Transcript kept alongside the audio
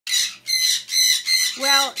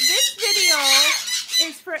Well, this video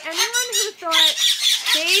is for anyone who thought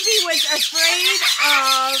Baby was afraid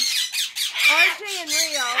of RJ and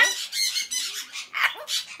Rio.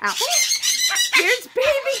 Ow. Here's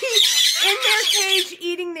Baby in their cage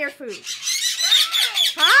eating their food.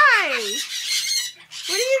 Hi.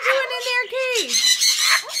 What are you doing in their cage?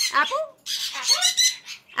 Apple?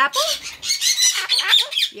 Apple?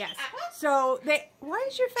 Yes. So why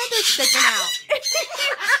is your feather sticking out?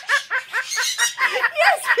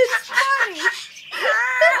 Yes, it's funny.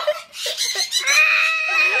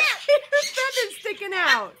 Your feather's sticking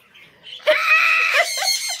out.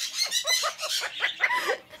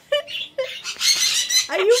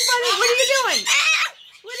 Are you funny? What are you doing?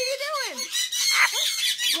 What are you doing?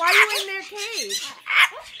 Why are you in their cage?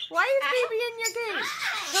 Why is Baby in your cage?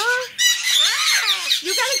 Huh?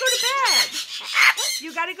 You gotta go to bed. You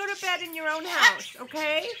gotta go to bed in your own house,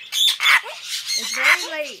 okay? It's very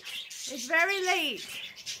late. It's very late.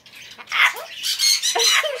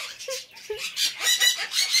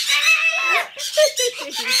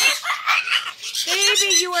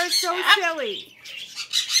 Baby, you are so silly.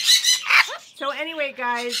 So anyway,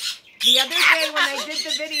 guys, the other day when I did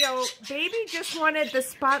the video, Baby just wanted the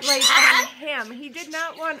spotlight on him. He did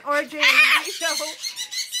not want RJ and Rio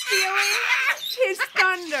stealing his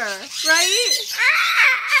thunder, right?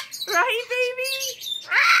 Right, Baby?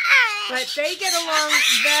 But they get along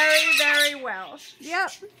very, very well.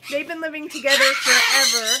 Yep, they've been living together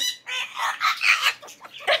forever.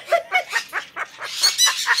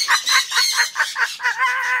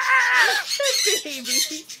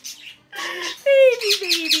 Baby.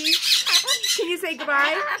 Baby. Can you say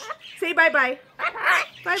goodbye? Say bye-bye.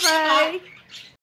 Bye-bye.